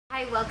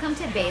Hi, welcome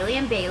to Bailey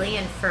and Bailey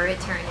and For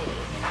Eternity.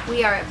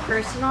 We are a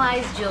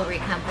personalized jewelry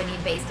company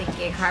based in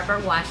Gig Harbor,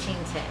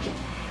 Washington.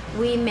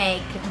 We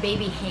make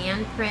baby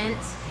handprint,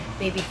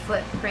 baby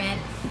footprint,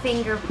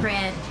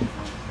 fingerprint,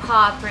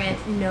 paw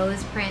print,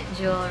 nose print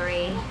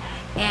jewelry,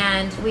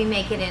 and we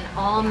make it in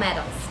all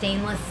metals,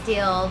 stainless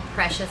steel,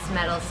 precious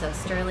metals, so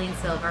sterling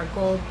silver,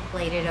 gold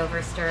plated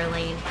over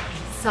sterling,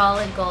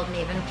 solid gold, and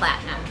even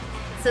platinum.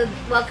 So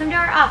welcome to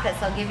our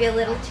office. I'll give you a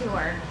little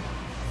tour.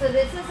 So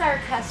this is our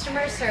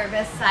customer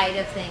service side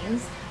of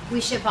things.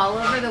 We ship all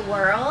over the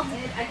world.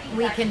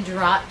 We can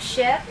drop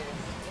ship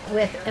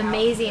with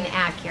amazing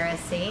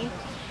accuracy.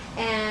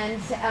 And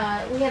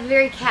we have a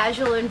very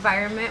casual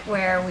environment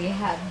where we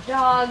have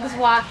dogs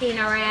walking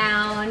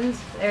around.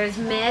 There's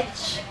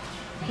Mitch.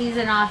 He's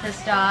an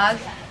office dog.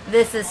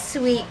 This is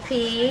Sweet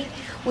Pea.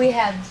 We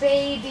have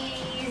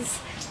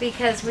babies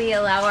because we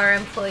allow our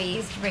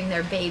employees to bring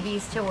their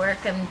babies to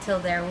work until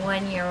they're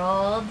 1 year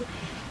old.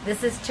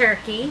 This is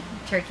Turkey.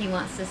 Turkey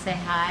wants to say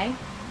hi.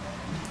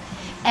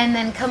 And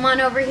then come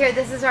on over here.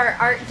 This is our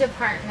art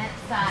department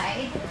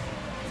side.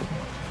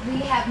 We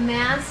have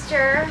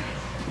master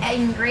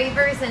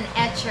engravers and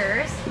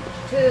etchers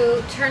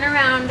who turn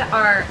around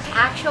our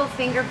actual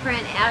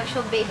fingerprint,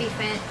 actual baby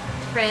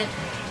print,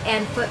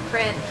 and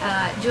footprint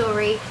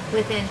jewelry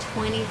within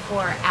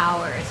 24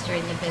 hours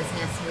during the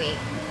business week.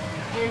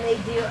 And they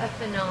do a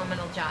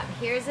phenomenal job.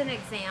 Here's an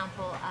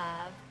example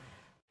of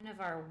one of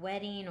our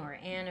wedding or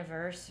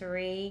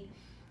anniversary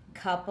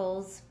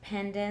couples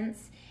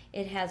pendants.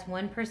 It has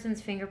one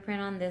person's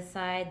fingerprint on this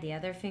side, the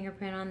other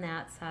fingerprint on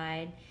that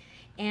side,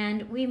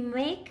 and we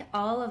make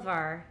all of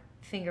our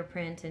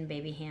fingerprint and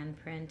baby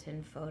handprint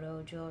and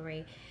photo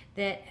jewelry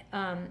that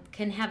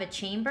can have a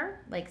chamber,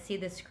 like see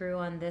the screw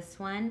on this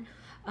one,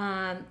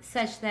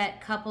 such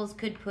that couples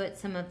could put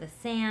some of the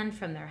sand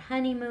from their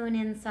honeymoon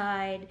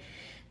inside.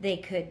 They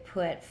could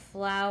put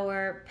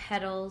flower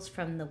petals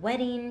from the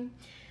wedding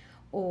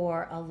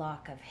or a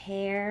lock of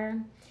hair,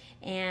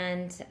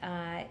 and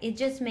it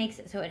just makes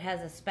it so it has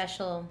a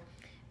special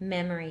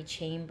memory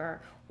chamber.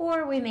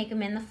 Or we make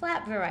them in the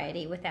flat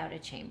variety without a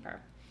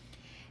chamber.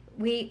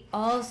 We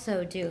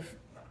also do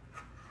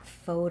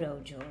photo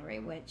jewelry,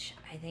 which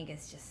I think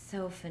is just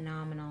so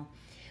phenomenal.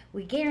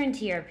 We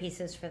guarantee our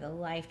pieces for the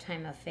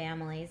lifetime of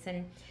families,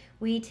 and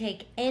we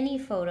take any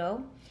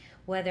photo,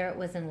 whether it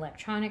was an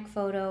electronic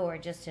photo or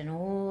just an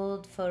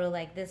old photo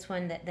like this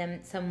one that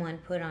then someone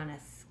put on a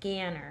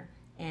scanner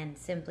and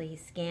simply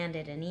scanned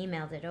it and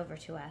emailed it over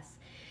to us.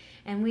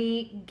 And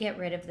we get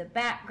rid of the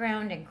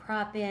background and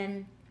crop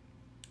in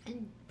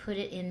and put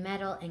it in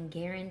metal and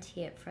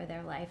guarantee it for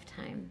their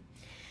lifetime.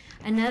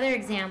 Another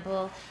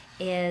example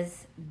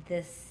is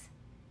this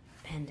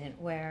pendant,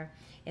 where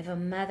if a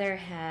mother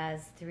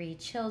has 3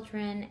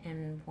 children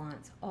and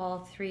wants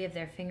all 3 of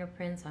their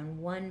fingerprints on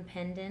one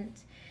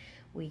pendant,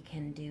 we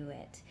can do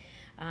it.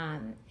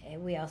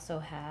 We also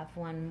have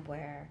one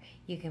where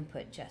you can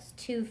put just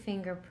 2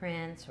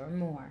 fingerprints or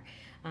more.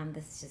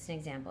 This is just an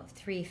example of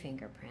 3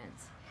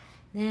 fingerprints.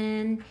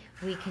 Then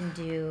we can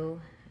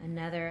do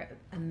another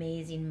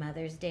amazing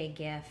Mother's Day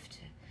gift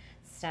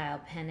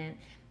style pendant.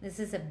 This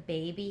is a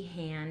baby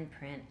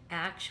handprint,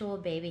 actual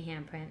baby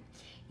handprint.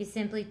 You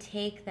simply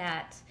take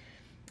that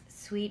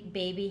sweet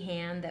baby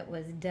hand that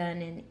was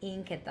done in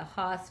ink at the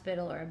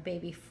hospital, or a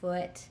baby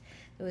foot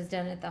that was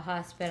done at the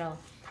hospital,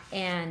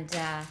 and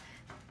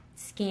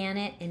scan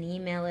it and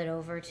email it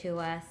over to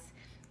us,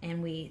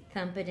 and we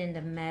thump it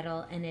into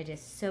metal, and it is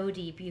so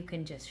deep you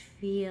can just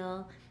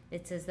feel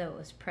it's as though it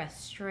was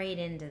pressed straight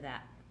into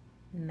that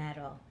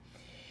metal.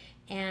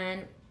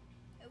 And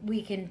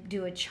we can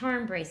do a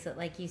charm bracelet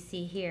like you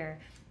see here,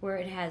 where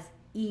it has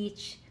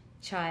each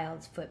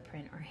child's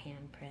footprint or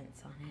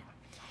handprints on it.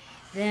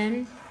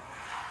 Then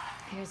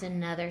here's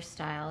another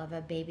style of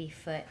a baby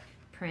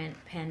footprint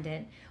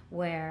pendant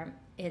where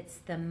it's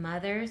the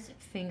mother's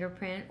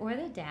fingerprint or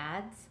the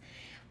dad's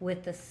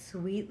with the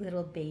sweet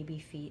little baby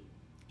feet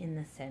in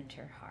the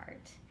center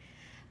heart.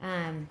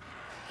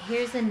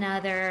 Here's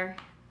another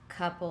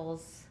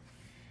couples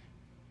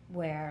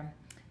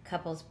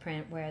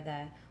print where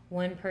the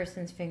one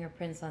person's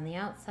fingerprint's on the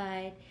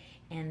outside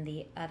and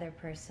the other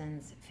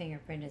person's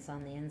fingerprint is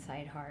on the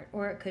inside heart,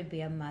 or it could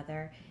be a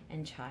mother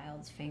and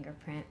child's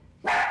fingerprint.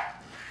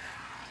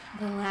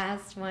 The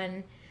last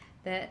one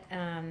that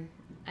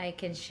I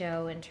can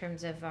show in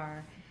terms of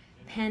our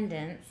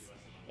pendants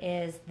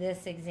is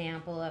this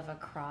example of a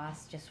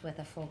cross just with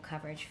a full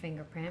coverage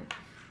fingerprint.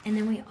 And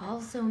then we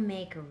also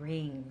make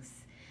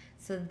rings.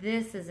 So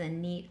this is a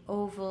neat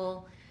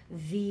oval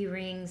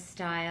V-ring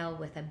style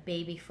with a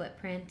baby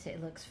footprint.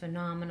 It looks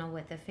phenomenal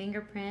with a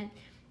fingerprint.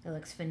 It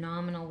looks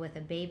phenomenal with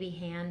a baby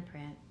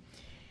handprint.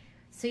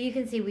 So you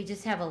can see we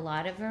just have a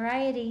lot of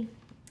variety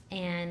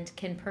and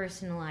can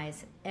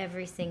personalize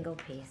every single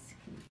piece.